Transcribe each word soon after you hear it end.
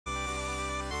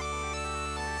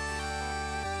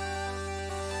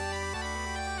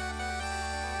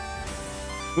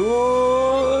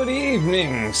Good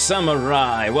evening,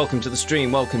 Samurai! Welcome to the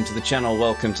stream, welcome to the channel,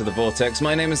 welcome to the Vortex.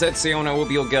 My name is Ezio and I will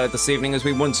be your guide this evening as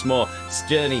we once more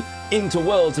journey into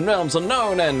worlds and realms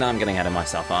unknown. And I'm getting ahead of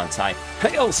myself, aren't I?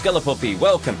 Hey, old Skelepuppy,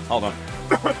 welcome. Hold on.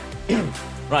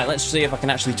 Right, let's see if I can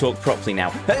actually talk properly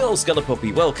now. Hey, old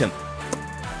Skelepuppy, welcome.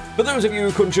 For those of you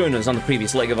who couldn't join us on the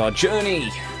previous leg of our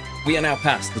journey, we are now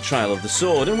past the Trial of the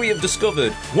Sword and we have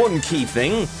discovered one key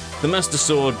thing. The Master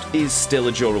Sword is still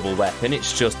a durable weapon,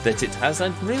 it's just that it has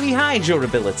a really high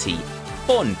durability.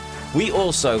 Fun! We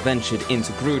also ventured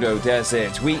into Gerudo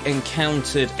Desert. We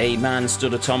encountered a man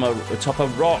stood atop a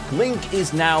rock. Link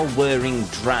is now wearing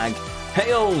drag.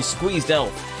 Hail, squeezed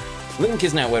elf! Link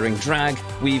is now wearing drag.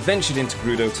 We ventured into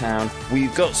Gerudo Town.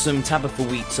 We've got some Tabitha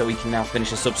wheat, so we can now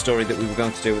finish a sub-story that we were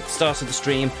going to do at the start of the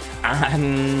stream.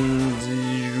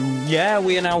 And yeah,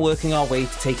 we are now working our way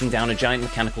to taking down a giant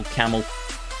mechanical camel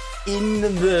in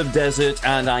the desert,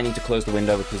 and I need to close the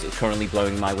window because it's currently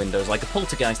blowing my windows like a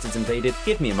poltergeist has invaded.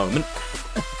 Give me a moment.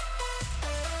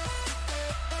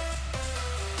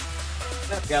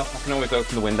 There we go. I can always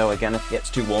open the window again if it gets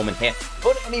too warm in here.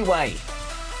 But anyway,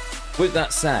 with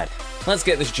that said, let's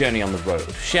get this journey on the road,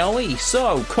 shall we?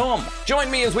 So, come,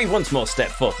 join me as we once more step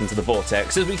foot into the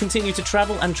Vortex as we continue to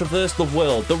travel and traverse the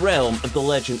world, the realm of the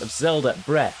Legend of Zelda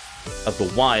Breath of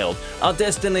the Wild. Our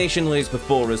destination lays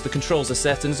before us, the controls are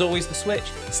set, and as always the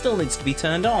switch still needs to be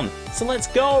turned on. So let's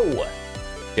go!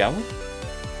 Shall we?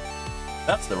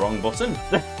 That's the wrong button.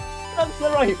 That's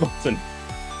the right button.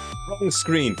 Wrong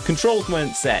screen. Controls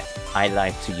weren't set. I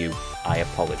lied to you. I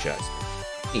apologise.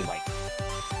 Anyway.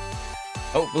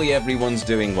 Hopefully everyone's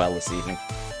doing well this evening.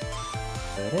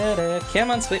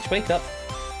 Come on, Switch, wake up.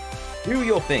 Do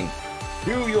your thing.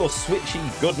 Do your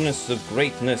switchy goodness of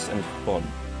greatness and fun.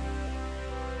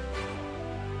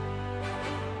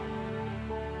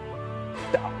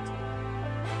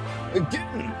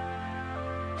 Again!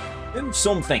 Do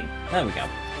something. There we go.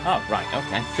 Oh, right,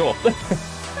 okay, sure.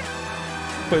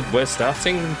 We're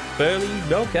starting fairly...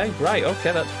 Okay, right,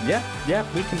 okay, that's... Yeah,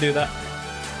 we can do that.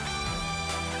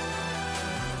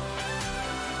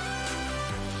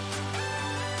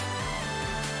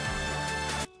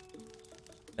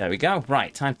 There we go.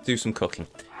 Right, time to do some cooking.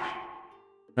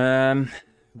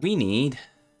 We need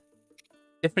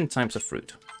different types of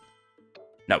fruit.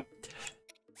 No.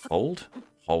 Hold.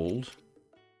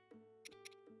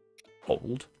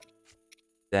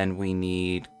 Then we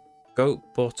need goat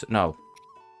butter. No.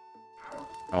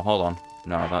 Oh, hold on.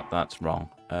 No, that's wrong.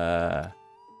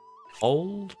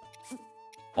 Hold.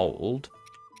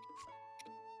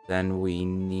 Then we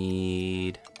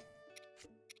need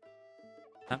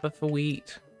Tabitha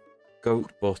wheat,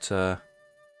 goat butter,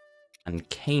 and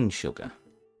cane sugar.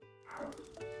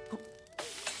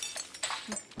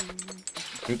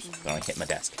 Oops, sorry, hit my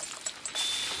desk.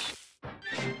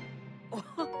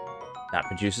 That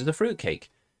produces a fruit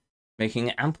cake.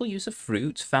 Making ample use of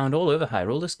fruit found all over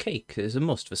Hyrule, this cake is a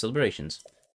must for celebrations.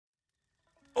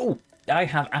 Oh, I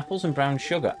have apples and brown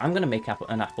sugar. I'm going to make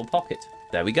an apple pocket.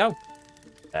 There we go.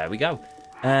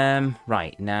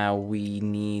 Right, now we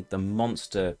need the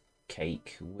monster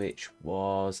cake, which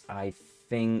was, I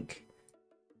think,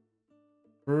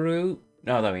 fruit.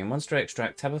 No, there we go. Monster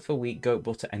extract, Tabitha wheat, goat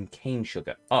butter, and cane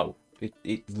sugar. Oh,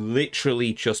 it's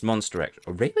literally just monster extract.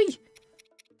 Oh, really?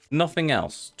 Nothing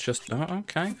else. Just, oh,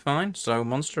 okay, fine. So,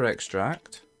 monster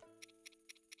extract,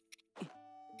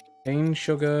 cane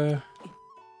sugar,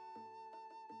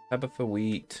 Tabitha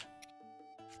wheat,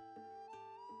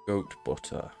 goat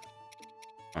butter.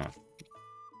 Oh.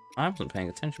 I wasn't paying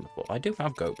attention before. I do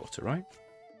have goat butter, right?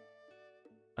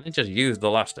 I didn't just use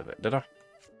the last of it, did I?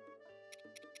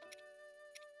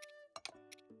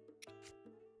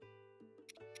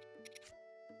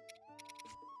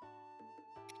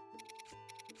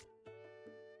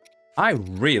 I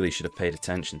really should have paid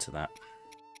attention to that.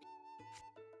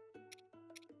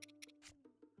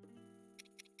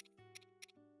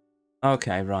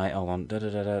 Okay, right, hold on.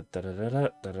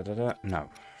 No.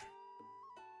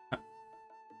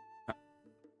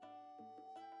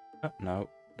 No.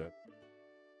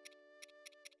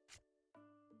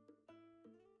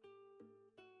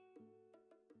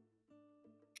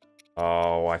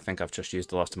 Oh, I think I've just used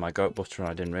the last of my goat butter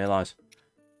and I didn't realise.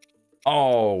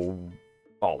 Oh,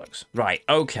 bollocks. Right,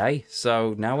 okay,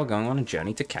 so now we're going on a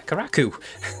journey to Kakaraku.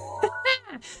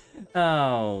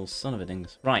 Oh, son of a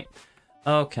dings. Right,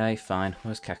 okay, fine.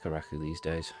 Where's Kakaraku these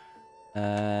days?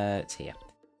 It's here.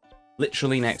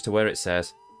 Literally next to where it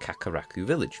says Kakaraku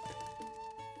Village.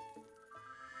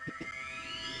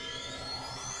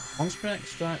 Monster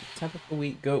extract, Tabitha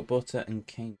wheat, goat butter, and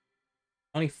cane.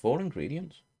 Only 4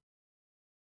 ingredients.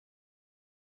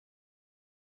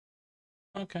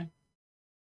 Okay.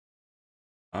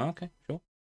 Okay, sure.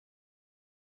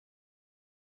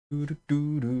 I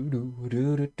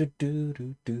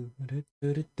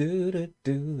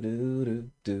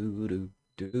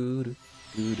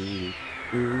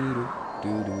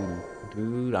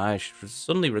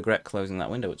suddenly regret closing that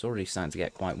window. It's already starting to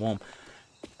get quite warm.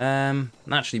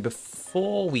 Actually,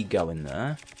 before we go in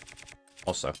there,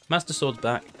 also, Master Sword's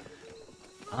back.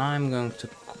 I'm going to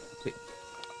quick.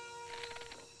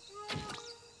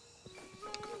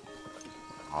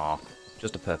 Ah,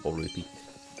 just a purple rupee.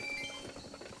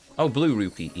 Oh, blue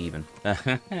rupee even.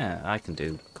 I can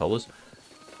do colours.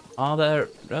 Are there...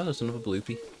 Oh, there's another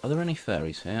bloopy. Are there any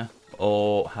fairies here?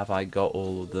 Or have I got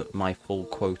all of my full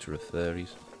quota of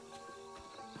fairies?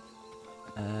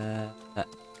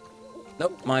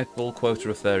 Nope, my full quota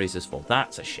of fairies is full.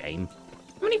 That's a shame.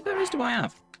 How many fairies do I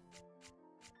have?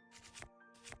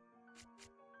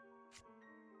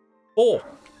 4!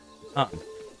 Oh. I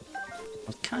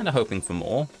was kind of hoping for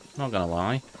more, not gonna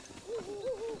lie.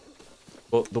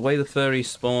 But the way the fairies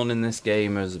spawn in this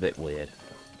game is a bit weird.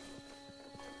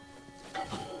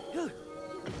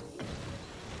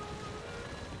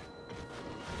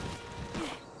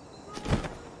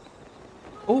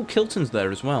 Oh, Kilton's there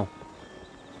as well.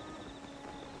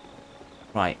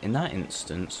 Right, in that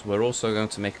instance, we're also going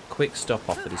to make a quick stop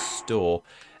off at his store.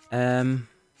 Oh,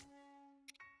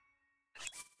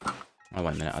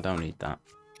 wait a minute, I don't need that.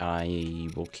 I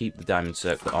will keep the diamond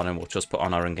circlet on and we'll just put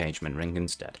on our engagement ring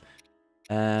instead.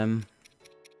 Find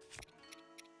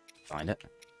it.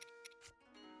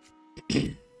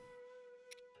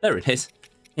 There it is.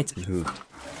 It's moved.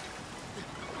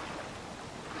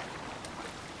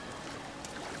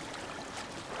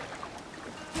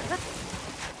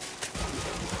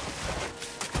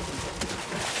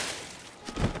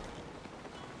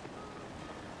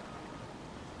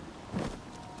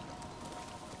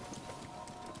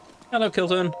 Hello,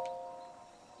 Kilton.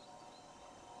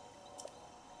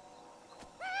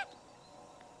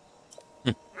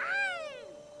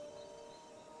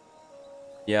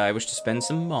 Yeah, I wish to spend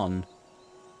some mon.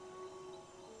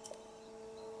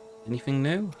 Anything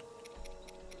new?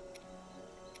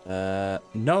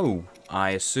 No. I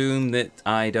assume that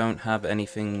I don't have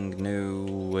anything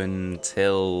new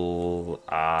until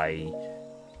I...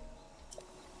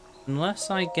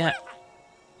 Unless I get...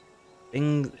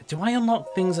 things... Do I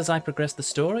unlock things as I progress the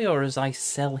story, or as I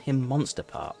sell him monster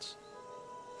parts?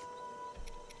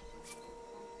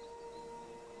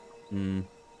 Hmm.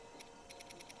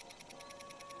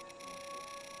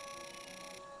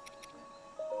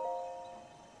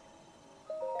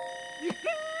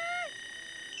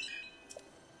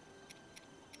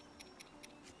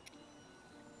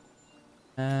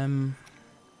 There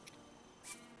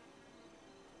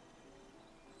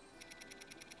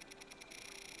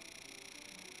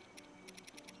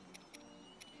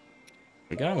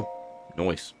we go.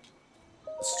 Nice.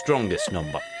 Strongest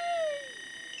number.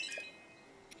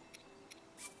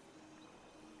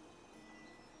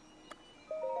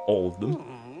 All of them.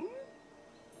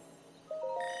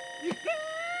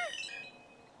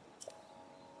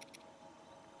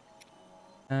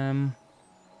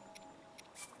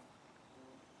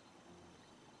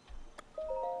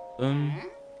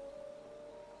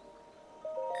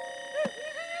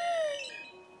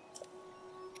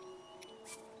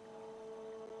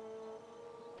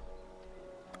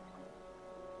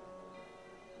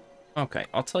 Okay,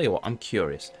 I'll tell you what, I'm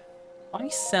curious. If I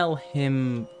sell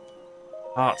him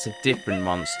parts of different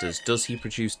monsters, does he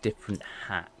produce different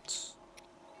hats?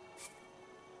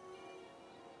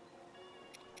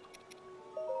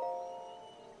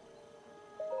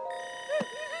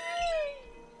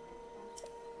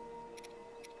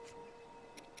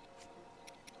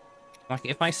 Like,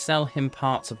 if I sell him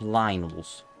parts of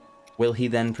Lionel's, will he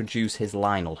then produce his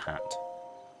Lionel hat?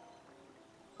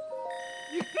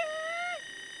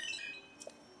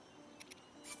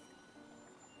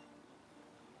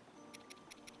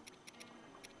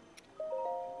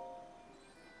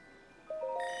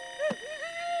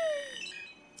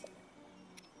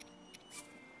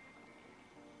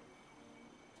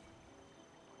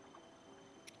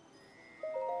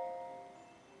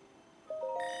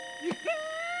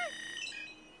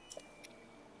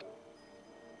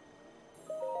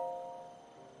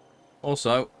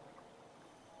 Also,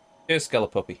 here's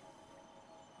Skelepuppy.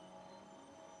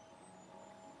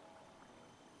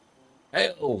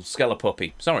 Hail,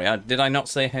 Skelepuppy. Sorry, did I not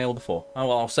say hail before? Oh,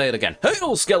 well, I'll say it again.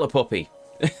 Hail, Skelepuppy!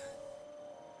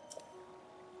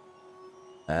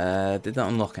 Did that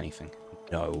unlock anything?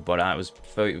 No, but I was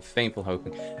faintful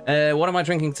hoping. What am I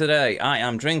drinking today? I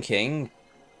am drinking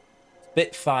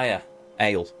Spitfire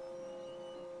Ale.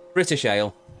 British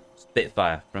ale.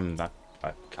 Spitfire from...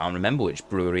 I can't remember which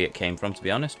brewery it came from, to be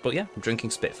honest. But yeah, I'm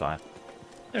drinking Spitfire.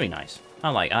 Very nice. I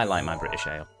like my British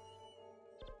ale.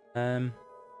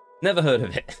 Never heard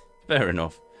of it. Fair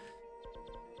enough.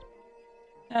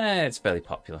 It's fairly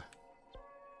popular.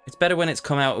 It's better when it's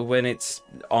come out when it's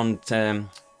on...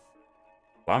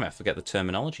 I forget the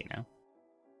terminology now.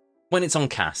 When it's on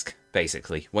cask,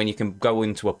 basically. When you can go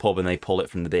into a pub and they pull it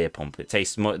from the beer pump. It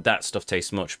tastes that stuff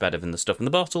tastes much better than the stuff in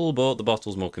the bottle, but the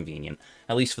bottle's more convenient.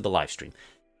 At least for the live stream.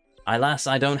 Alas,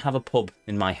 I don't have a pub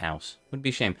in my house. Would be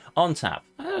a shame. On tap.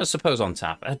 I suppose on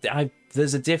tap.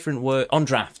 There's a different word. On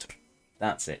draft.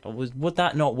 That's it. Would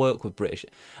that not work with British?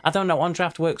 I don't know. On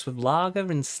draft works with lager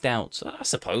and stouts. I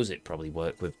suppose it probably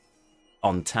worked with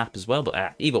on tap as well.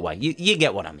 But either way, you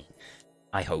get what I mean.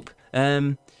 I hope.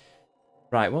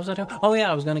 Right, what was I doing? Oh yeah,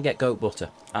 I was going to get goat butter.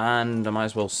 And I might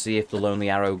as well see if the Lonely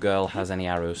Arrow Girl has any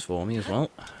arrows for me as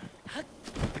well.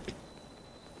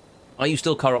 Are you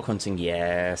still Korok hunting?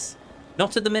 Yes.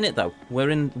 Not at the minute though.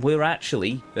 We're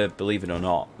actually, believe it or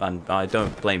not, and I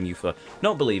don't blame you for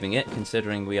not believing it,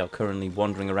 considering we are currently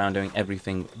wandering around doing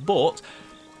everything, but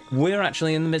we're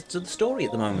actually in the midst of the story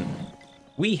at the moment.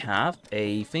 We have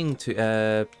a thing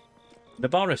to,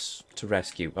 Navarus to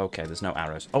rescue. Okay, there's no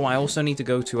arrows. Oh, I also need to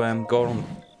go to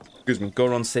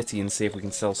Goron City and see if we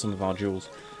can sell some of our jewels.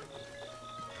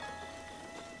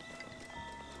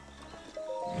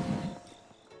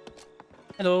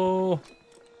 Hello.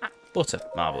 Butter.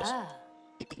 Marvellous.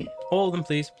 All of them,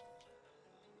 please.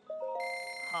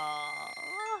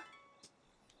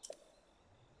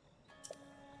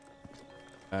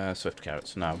 Swift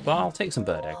carrots. No, but I'll take some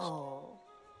bird eggs.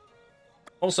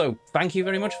 Also, thank you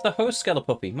very much for the host,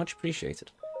 Skelepuppy. Much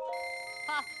appreciated.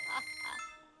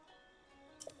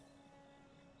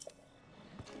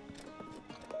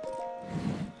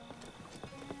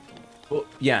 But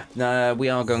yeah, we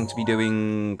are going to be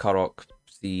doing Korok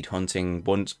seed hunting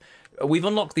once. We've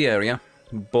unlocked the area,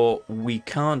 but we're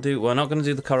not going to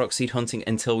do the Korok seed hunting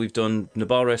until we've done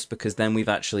Naboris, because then we've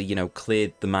actually,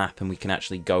 cleared the map and we can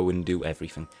actually go and do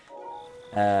everything.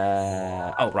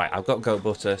 Oh, right, I've got goat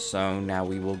butter, so now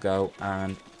we will go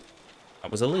and... That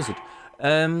was a lizard.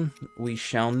 We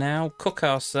shall now cook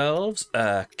ourselves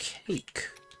a cake.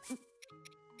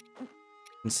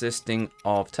 Consisting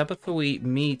of tapapa wheat,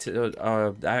 meat,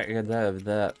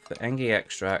 the engi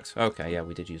extract. Okay, yeah,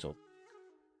 we did use all.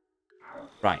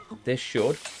 Right, this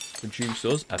should produce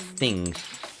us a thing.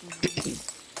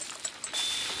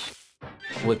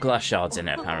 With glass shards in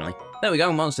it, apparently. There we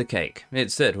go, monster cake.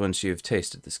 It said once you've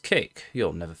tasted this cake,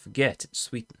 you'll never forget its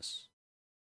sweetness.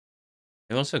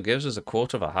 It also gives us a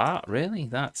quarter of a heart? Really?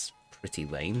 That's pretty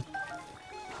lame.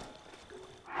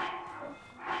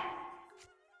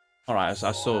 Alright,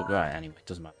 I saw... Right, anyway,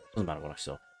 doesn't matter what I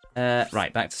saw.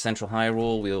 Right, back to Central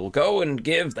Hyrule. We'll go and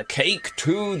give the cake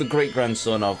to the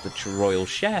great-grandson of the royal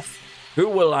chef, who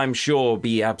will, I'm sure,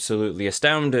 be absolutely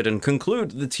astounded and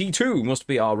conclude that he too must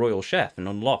be our royal chef and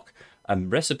unlock a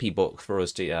recipe book for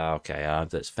us to... okay,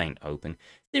 that's faint open.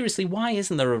 Seriously, why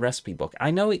isn't there a recipe book?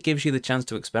 I know it gives you the chance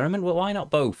to experiment, but why not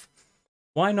both?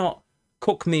 Why not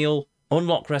cook meal,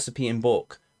 unlock recipe in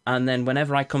book, and then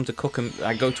whenever I come to cook and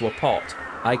I go to a pot,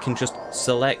 I can just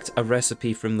select a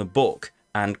recipe from the book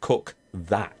and cook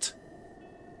that.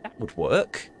 That would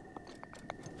work.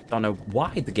 Don't know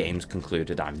why the game's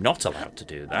concluded I'm not allowed to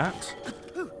do that.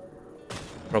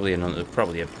 Probably an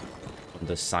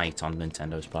oversight on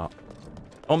Nintendo's part.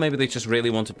 Or maybe they just really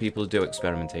wanted people to do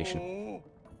experimentation.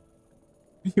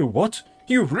 You what?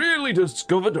 You really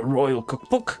discovered a royal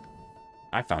cookbook?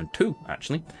 I found 2,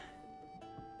 actually.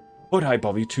 Would I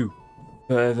bother you to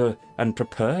further and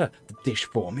prepare the dish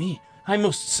for me? I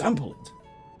must sample it.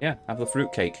 Yeah, have the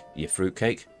fruitcake, you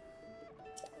fruitcake.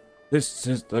 This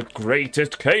is the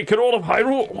greatest cake in all of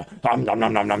Hyrule. Nom nom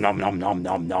nom nom nom nom nom nom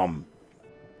nom nom.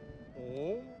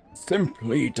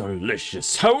 Simply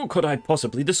delicious. How could I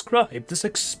possibly describe this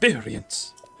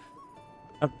experience?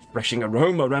 A refreshing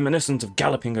aroma reminiscent of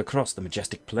galloping across the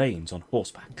majestic plains on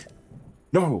horseback.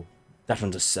 No, that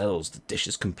undersells the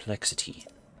dish's complexity.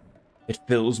 It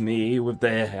fills me with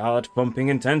the heart-pumping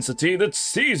intensity that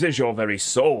seizes your very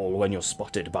soul when you're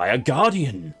spotted by a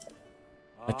guardian.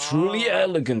 A truly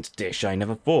elegant dish. I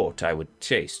never thought I would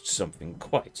taste something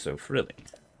quite so thrilling.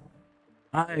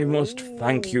 I must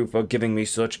thank you for giving me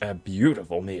such a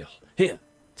beautiful meal. Here,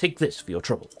 take this for your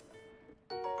trouble.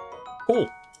 Cool.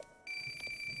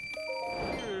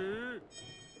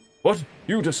 What?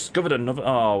 You discovered another...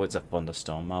 Oh, it's a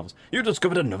thunderstorm, marvelous. You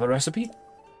discovered another recipe?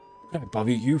 Could I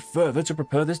bother you further to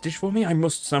prepare this dish for me? I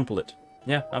must sample it.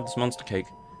 Yeah, have this monster cake.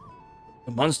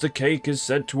 The monster cake is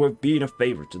said to have been a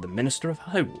favourite of the Minister of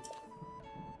Hyrule.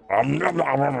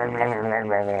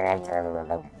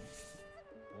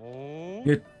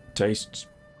 It tastes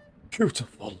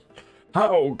beautiful.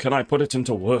 How can I put it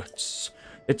into words?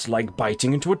 It's like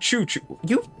biting into a choo-choo.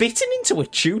 You've bitten into a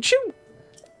choo-choo?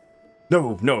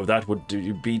 No, no, that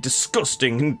would be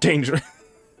disgusting and dangerous.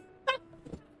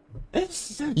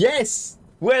 Yes!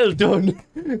 Well done!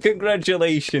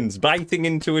 Congratulations! Biting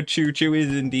into a choo-choo is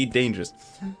indeed dangerous.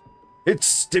 It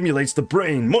stimulates the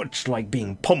brain, much like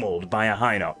being pummeled by a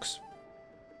Hinox.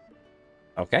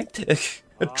 Okay.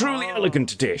 A truly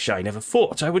elegant dish. I never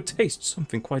thought I would taste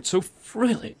something quite so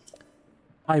thrilling.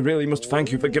 I really must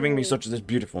thank you for giving me such this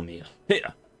beautiful meal.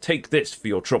 Here, take this for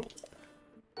your trouble.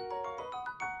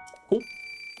 Cool.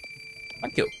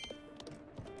 Thank you.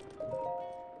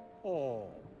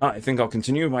 I think I'll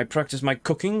continue my practice my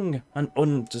cooking and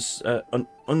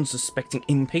unsuspecting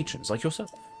in-patrons like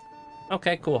yourself.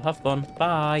 Okay, cool. Have fun.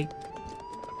 Bye.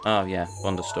 Oh, yeah.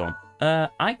 Thunderstorm.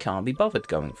 I can't be bothered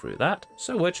going through that,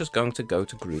 so we're just going to go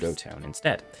to Gerudo Town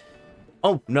instead.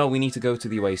 Oh, no, we need to go to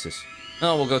the Oasis.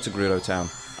 Oh, we'll go to Gerudo Town,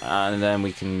 and then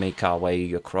we can make our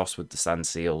way across with the Sand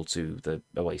Seal to the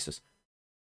Oasis.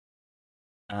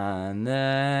 And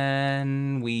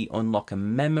then we unlock a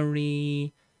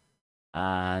memory,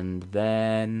 and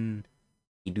then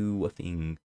we do a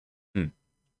thing.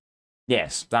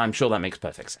 Yes, I'm sure that makes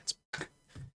perfect sense.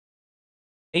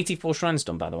 84 shrines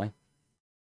done, by the way.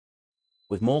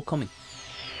 With more coming.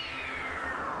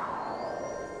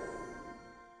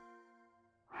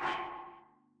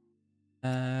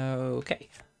 Okay.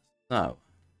 So.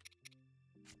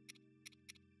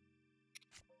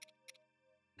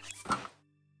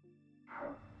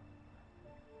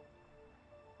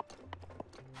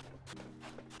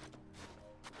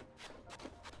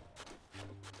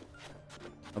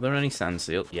 Are there any sand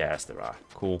seals? Yes, there are.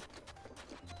 Cool.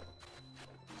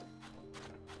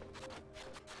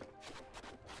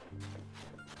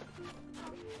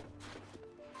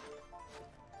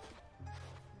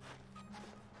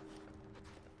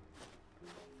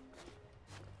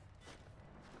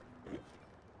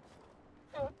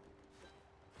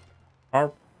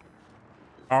 Arp.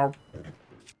 Arp.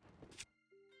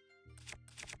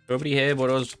 Nobody here but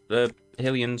us,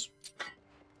 Hillians.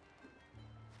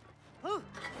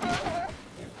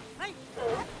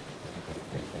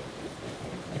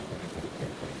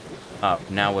 Oh,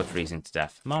 now we're freezing to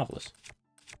death. Marvellous.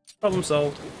 Problem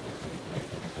solved.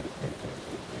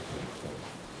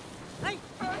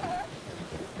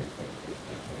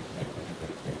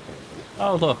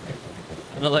 Oh, look.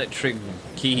 An electric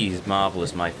key is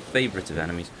marvellous. My favourite of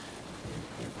enemies.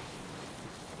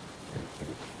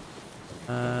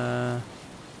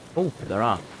 Oh, there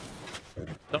are.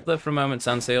 Stop there for a moment,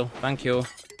 Sandseal. Thank you.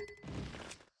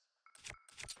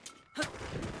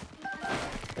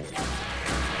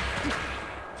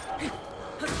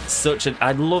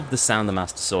 I love the sound the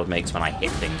Master Sword makes when I hit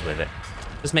things with it.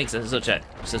 This makes it such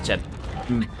a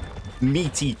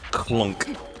meaty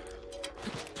clunk.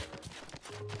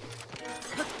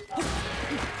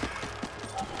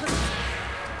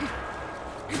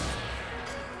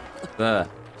 There,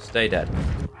 stay dead.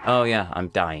 Oh yeah, I'm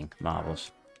dying.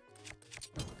 Marvellous.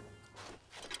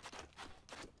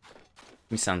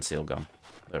 My Sand Seal gone.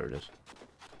 There it is.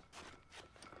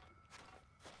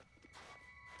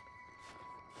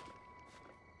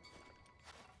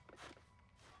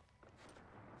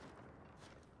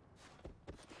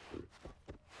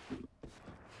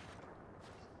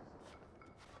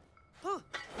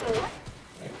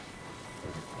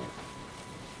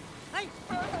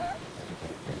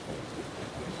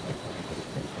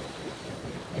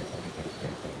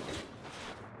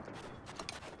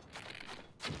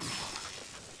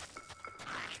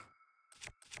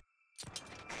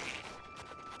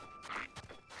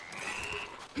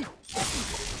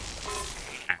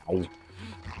 Ow. There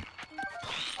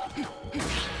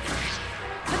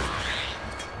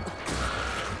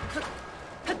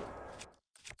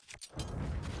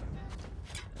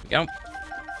we go.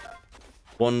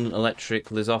 One electric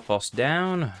Lizophos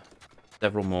down.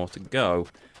 Several more to go.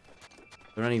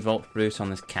 Is there any Vault Fruit on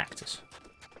this cactus?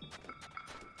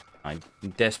 I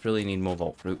desperately need more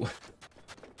Vault Fruit.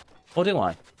 Or do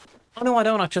I? Oh no, I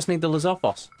don't. I just need the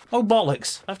Lizophos. Oh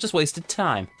bollocks! I've just wasted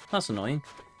time. That's annoying.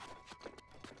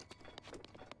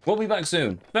 We'll be back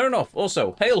soon. Fair enough.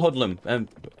 Also, hail Hoodlum.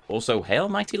 Also, hail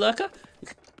Mighty Lurker.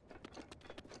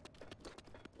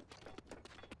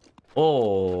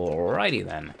 Alrighty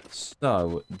then.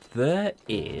 So, there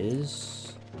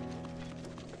is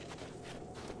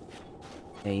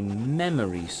a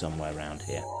memory somewhere around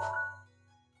here.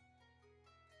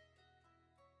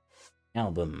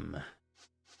 Album.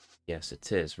 Yes,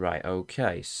 it is. Right,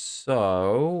 okay.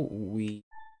 So, we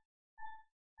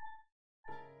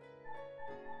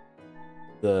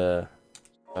the...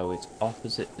 So it's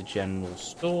opposite the general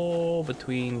store,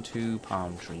 between two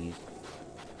palm trees.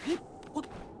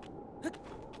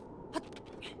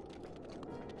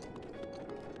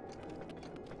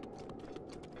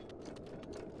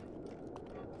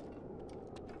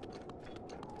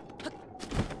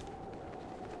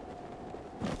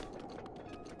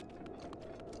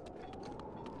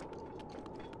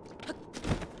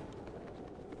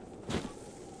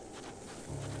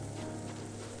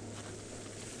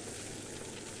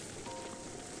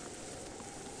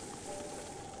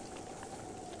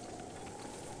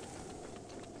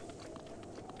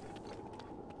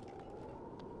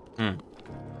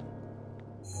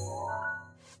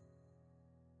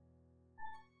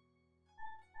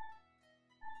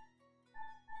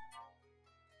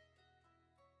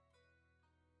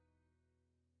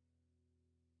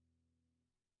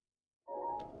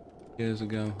 Years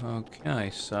ago. Okay,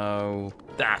 so...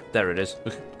 there it is.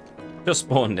 Just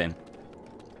spawned in.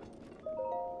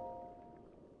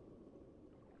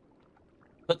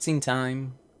 Cutscene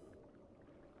time.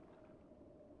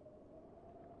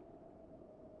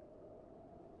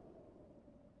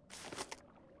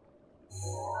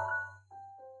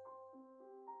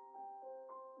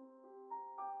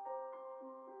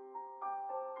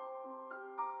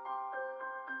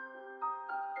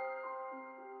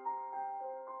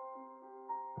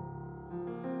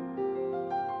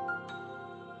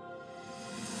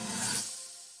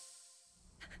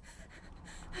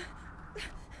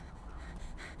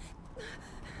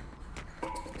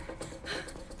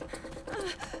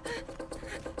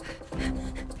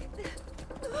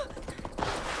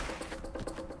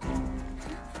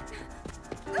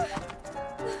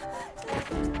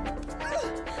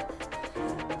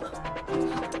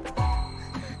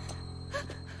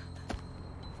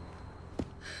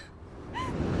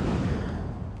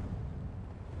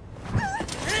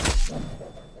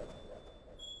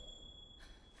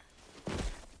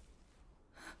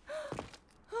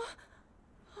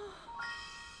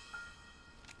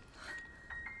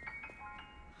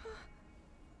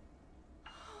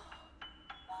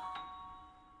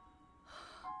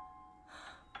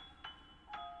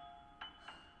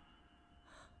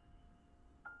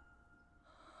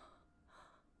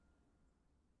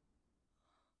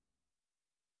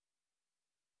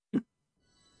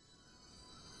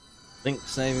 Link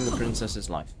saving the princess's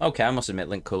life. Okay, I must admit,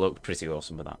 Link could look pretty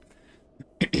awesome with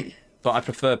that. But I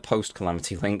prefer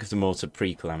post-Calamity Link to more to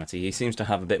pre-Calamity. He seems to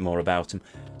have a bit more about him.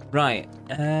 Right,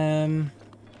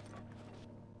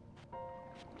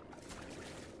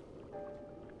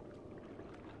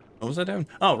 what was I doing?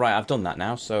 Oh, right, I've done that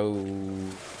now, so...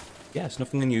 yeah, it's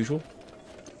nothing unusual.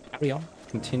 Carry on.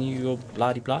 Continue your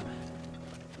blah-de-blah.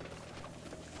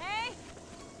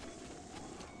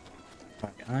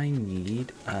 Right, I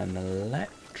need an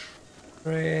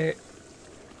electric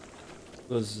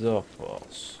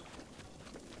Gazophos.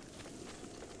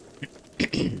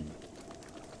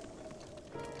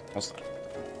 What's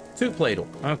that? 2 Pladle.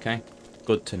 Okay,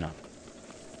 good to know.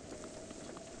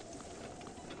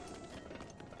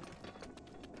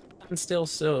 And still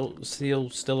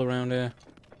around here.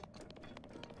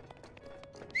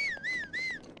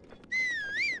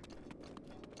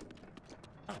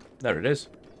 Oh, there it is.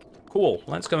 Cool.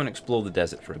 Let's go and explore the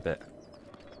desert for a bit.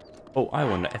 Oh, I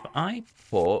wonder if I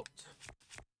put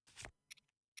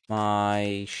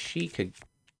my Sheikah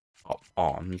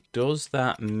on, does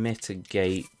that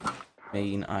mitigate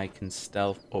mean I can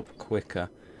stealth up quicker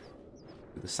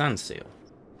with the sand seal?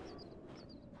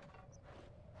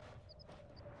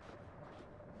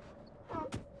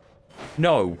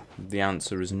 No. The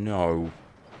answer is no.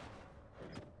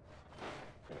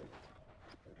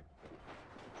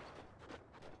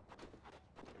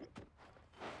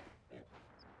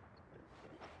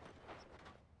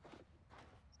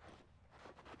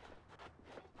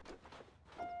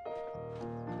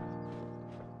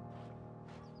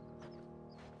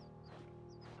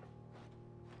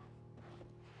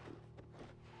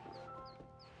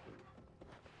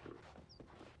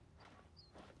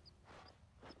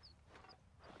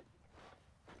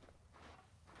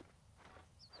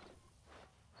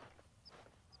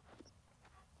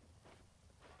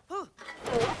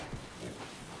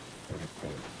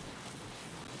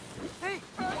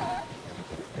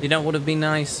 You know what would have been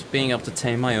nice? Being able to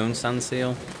tame my own sand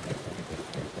seal.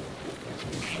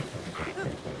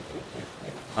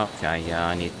 Okay, yeah,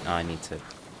 I need to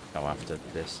go after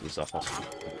this Zophos.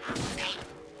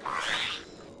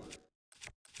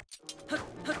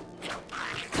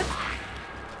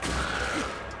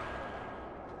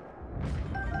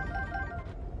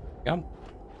 Go.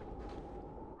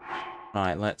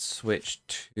 Right, let's switch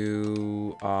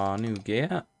to our new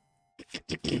gear.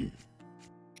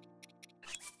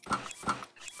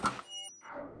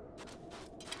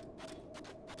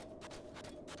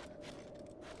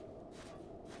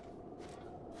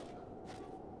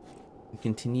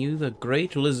 Continue the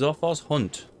Great Lizophos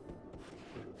hunt.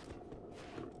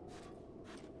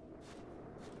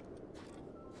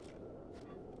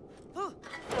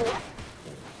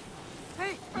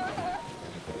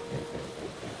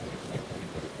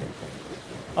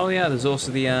 Oh yeah, there's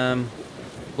also the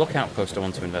lookout post I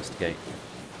want to investigate.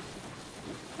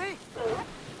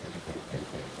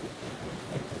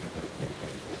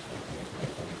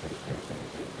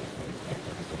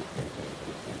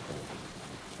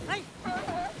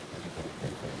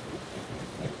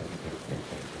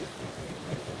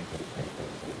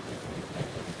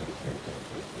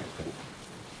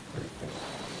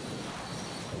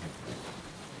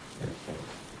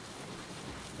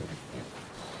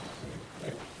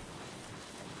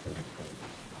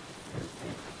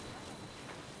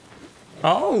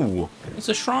 Oh, it's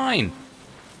a shrine.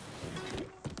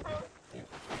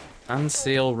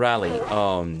 Unseal Rally.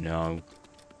 Oh no.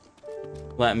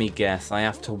 Let me guess, I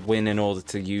have to win in order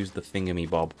to use the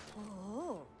Thingamy-bob.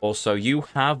 Also, you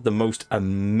have the most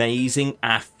amazing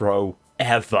afro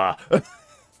ever.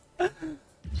 Look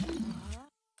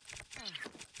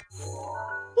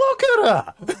at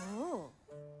her!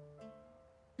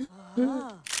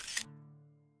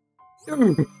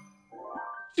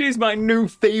 She's my new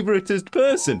favoritist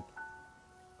person.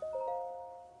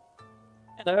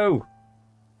 Hello.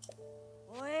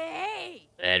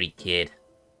 Very kid.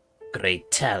 Great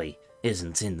Tally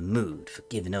isn't in the mood for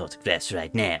giving autographs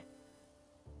right now.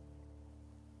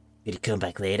 Will you come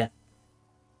back later?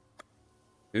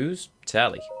 Who's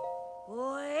Tally?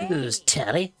 Who's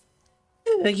Tally?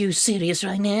 Are you serious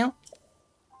right now?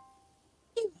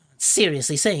 You aren't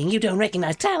seriously saying you don't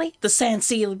recognize Tally, the Sand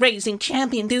Seal Racing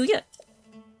Champion, do you?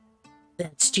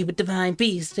 That stupid divine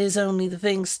beast is only the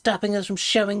thing stopping us from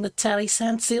showing the Tally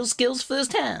Sand Seal skills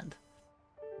firsthand.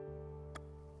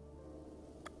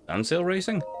 Unseal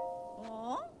Racing?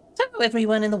 So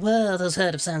everyone in the world has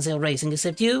heard of Sand Seal Racing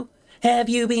except you. Have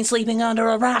you been sleeping under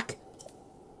a rock?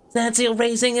 Sand Seal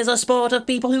Racing is a sport of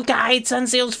people who guide sand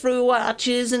seals through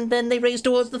arches and then they race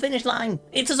towards the finish line.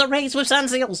 It is a race with sand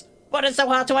seals. What is so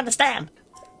hard to understand?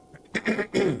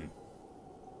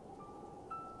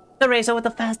 The racer with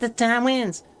the fastest time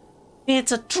wins.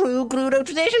 It's a true Grudo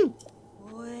tradition.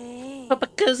 But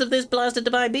because of this blasted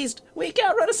divine beast, we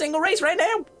can't run a single race right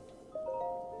now.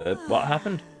 What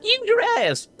happened? Use your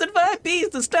ass! The divine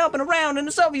beast is stomping around and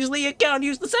it's obviously you can't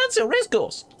use the sand seal race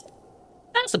course.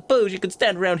 I suppose you could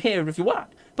stand around here if you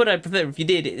want, but I'd prefer if you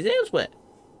did it elsewhere.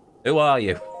 Who are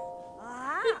you?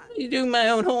 You do my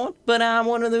own horn, but I'm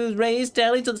one of those raised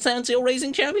Tally to the Sand Seal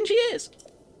Racing Champion she is.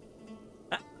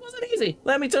 That wasn't easy,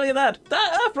 let me tell you that.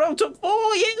 That afro took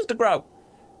 4 years to grow.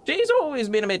 She's always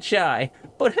been a bit shy,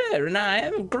 but her and I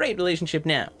have a great relationship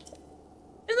now.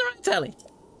 Isn't that right, Tally?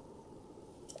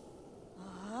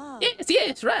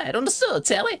 Yes, right, understood,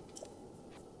 Tally.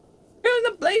 Who in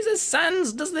the blazes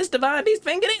sands does this divine beast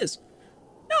think it is?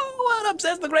 No one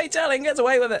upsets the great Tally and gets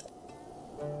away with it.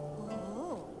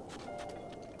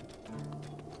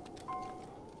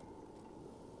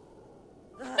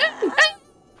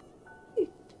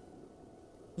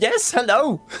 Yes,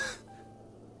 hello.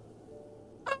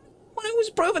 One who's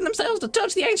proven themselves to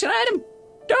touch the ancient item.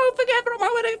 Don't forget for a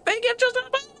moment to think you've just...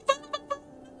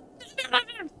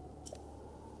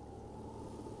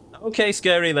 Okay,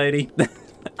 scary lady.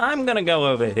 I'm gonna go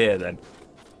over here then.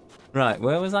 Right,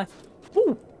 where was I?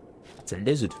 Ooh, that's a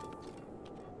lizard.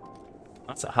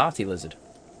 That's a hearty lizard.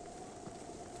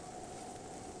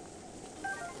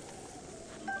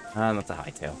 And that's a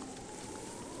hightail.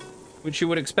 Which you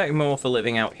would expect more for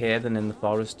living out here than in the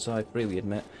forests, I freely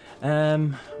admit.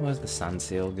 Where's the sand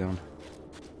seal gone?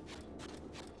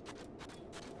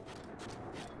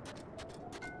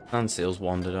 Sand seal's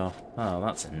wandered off. Oh,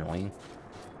 that's annoying.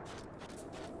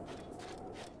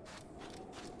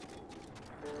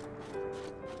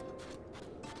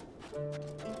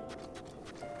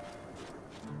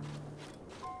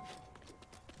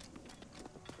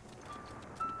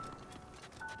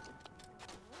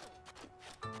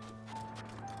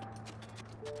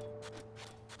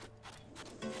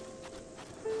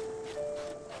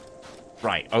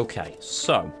 Right, okay,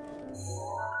 so...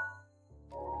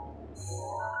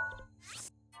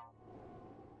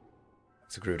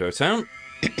 It's a Grudo town.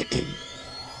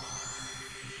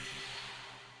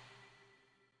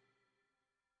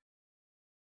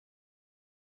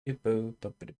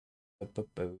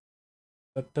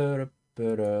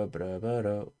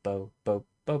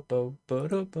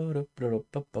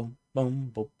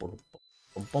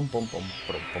 Bum, bum, bum, bum,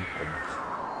 bum, bum, bum.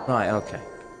 Right, okay.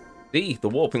 The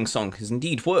warping song has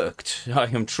indeed worked. I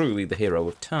am truly the hero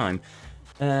of time.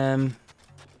 Oh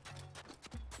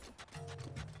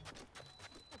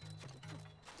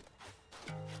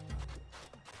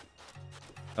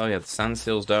yeah, the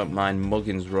sandseals don't mind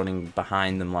muggins running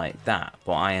behind them like that,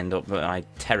 but I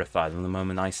terrify them the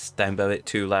moment I stamp a bit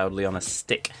too loudly on a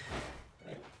stick.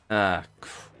 Ah,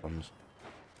 crumbs.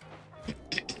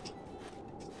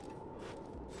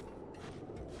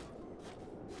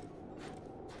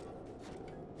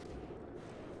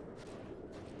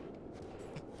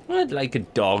 I'd like a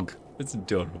dog. It's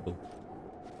adorable.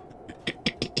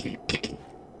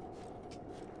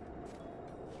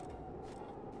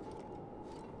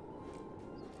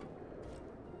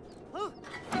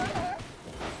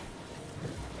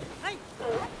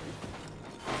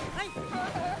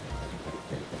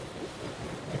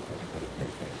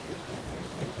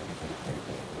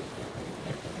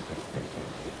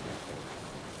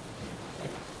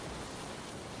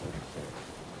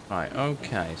 Right,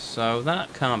 okay, so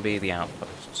that can't be the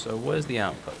outpost. So where's the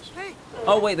outpost?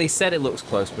 Oh wait, they said it looks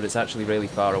close, but it's actually really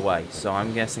far away. So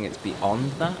I'm guessing it's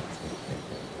beyond that?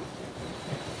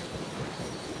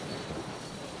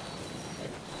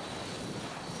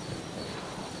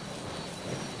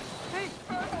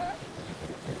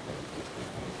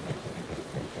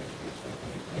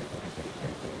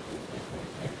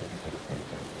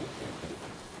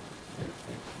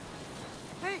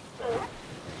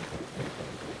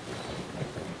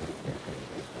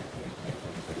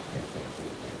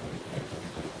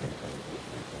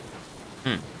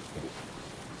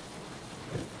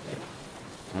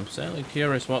 I'm certainly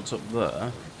curious what's up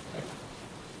there.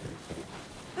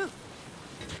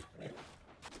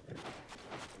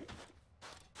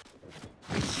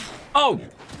 Oh!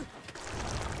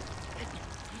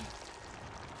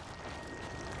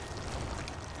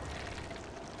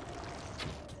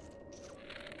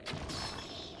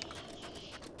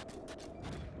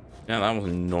 Yeah, that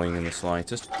was annoying in the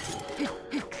slightest.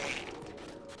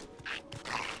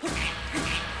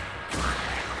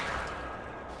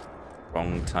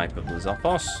 Wrong type of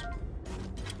Lizopos.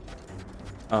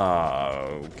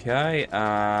 Okay,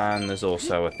 and there's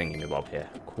also a thingy-bob here.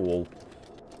 Cool.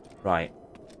 Right.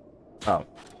 Oh.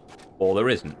 Or there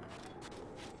isn't.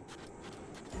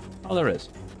 Oh, there is.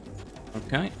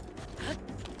 Okay.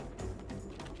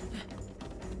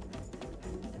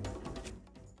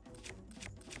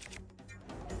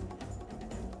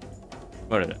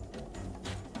 Where is it?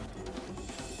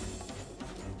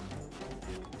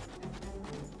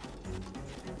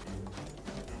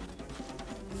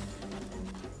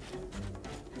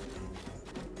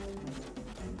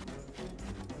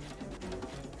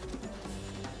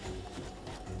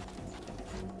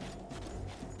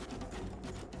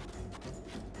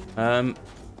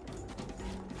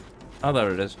 Oh,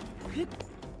 there it is.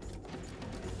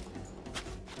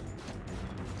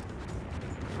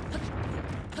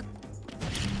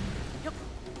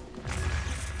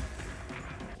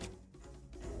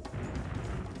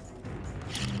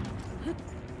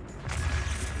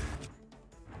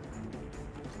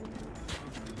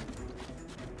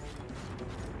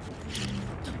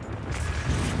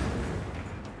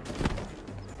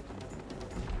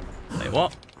 Say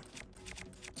what?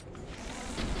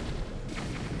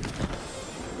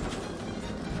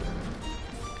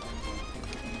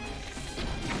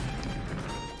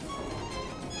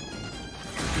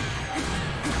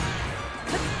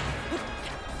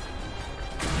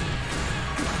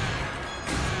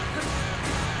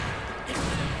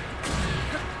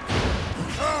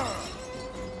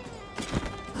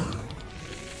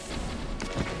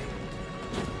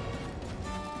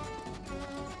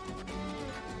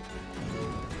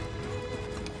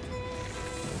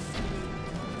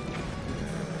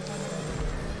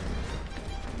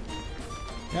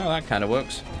 Yeah, that kind of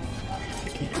works.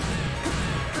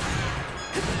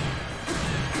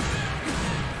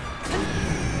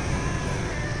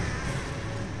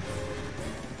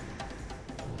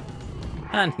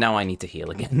 And now I need to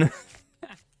heal again.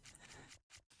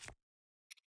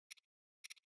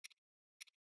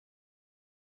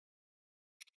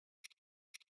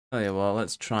 Oh yeah, well,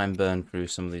 let's try and burn through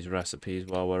some of these recipes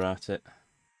while we're at it.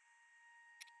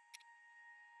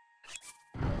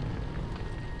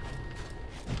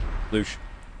 Loosh.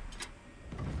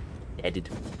 Deaded.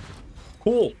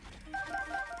 Cool.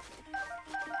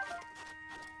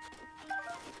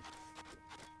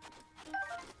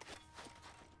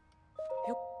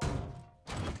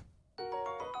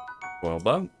 Well,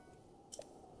 bow.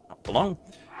 Not for long.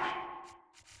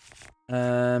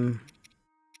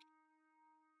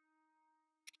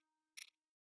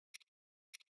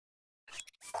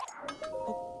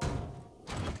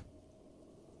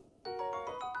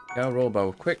 Go royal bow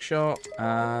with quick shot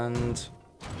and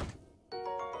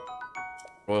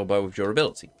royal bow with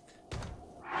durability.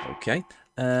 Okay.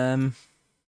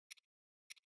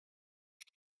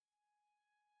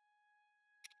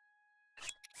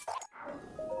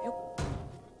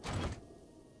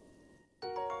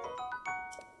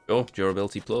 Oh,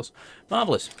 durability plus.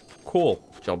 Marvellous. Cool.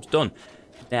 Job's done.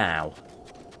 Now,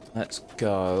 let's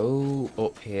go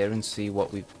up here and see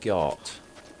what we've got.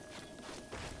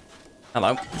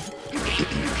 Hello.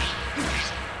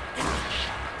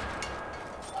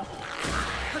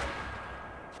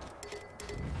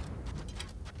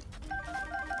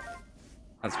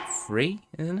 That's free,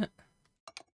 isn't it?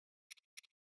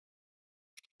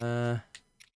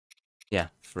 Yeah,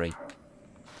 free.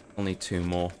 We'll need 2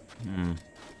 more.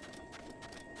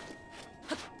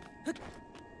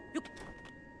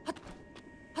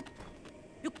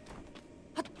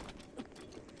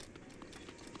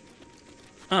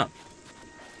 Oh.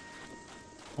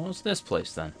 What was this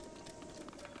place then?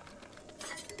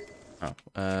 Oh,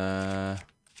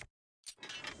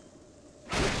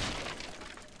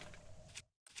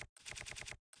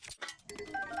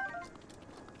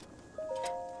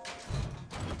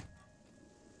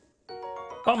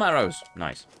 bomb arrows!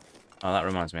 Nice. Oh, that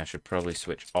reminds me, I should probably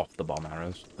switch off the bomb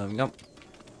arrows. There we go.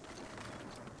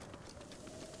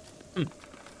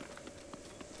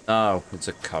 Oh, it's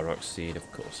a Korok seed,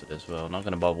 of course it is. Well, not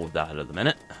going to bother with that at the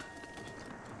minute.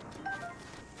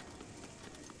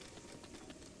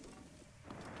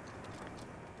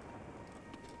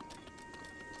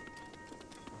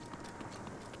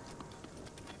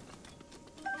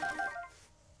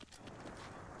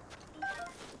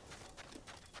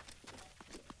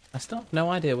 I still have no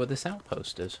idea where this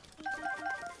outpost is.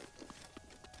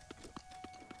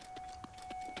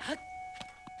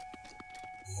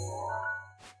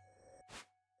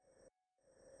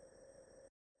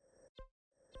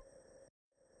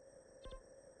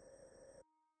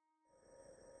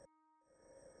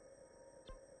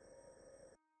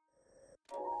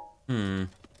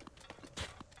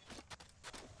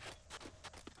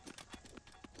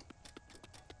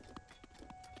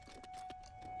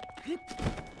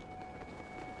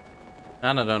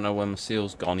 And I don't know when the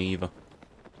seal's gone either.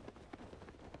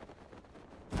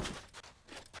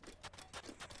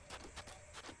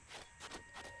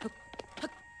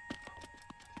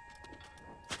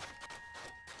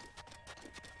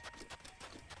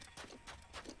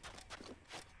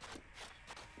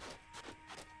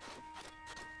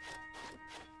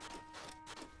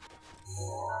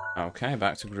 Okay,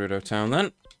 back to Gerudo Town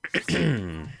then.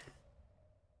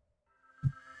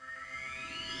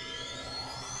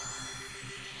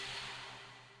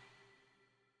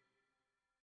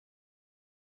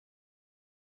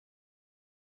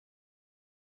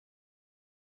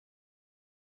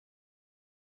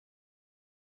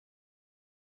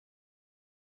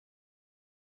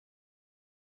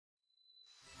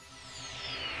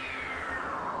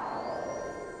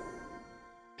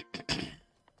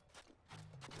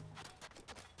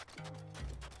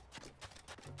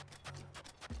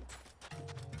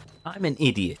 I'm an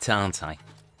idiot, aren't I?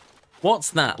 What's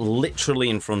that literally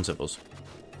in front of us?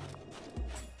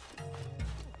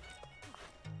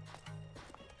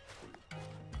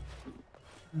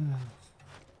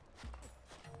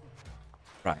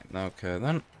 Right, okay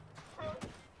then.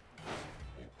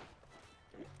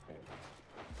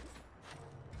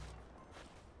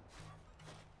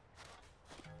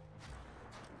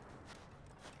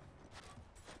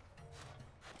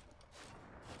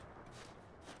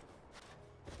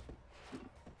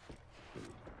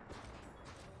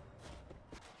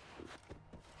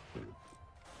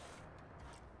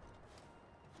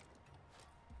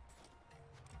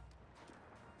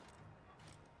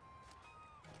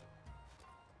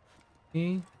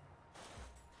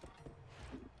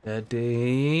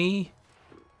 Daddy.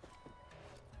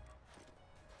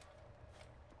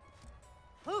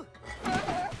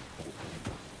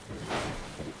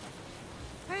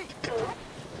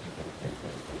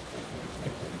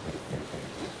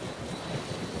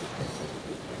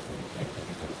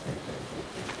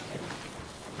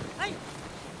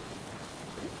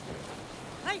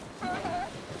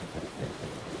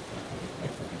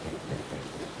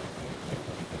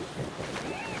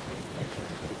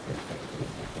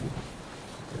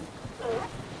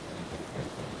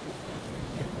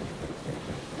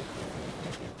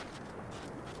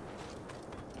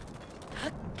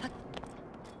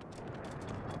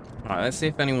 Alright, let's see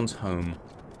if anyone's home.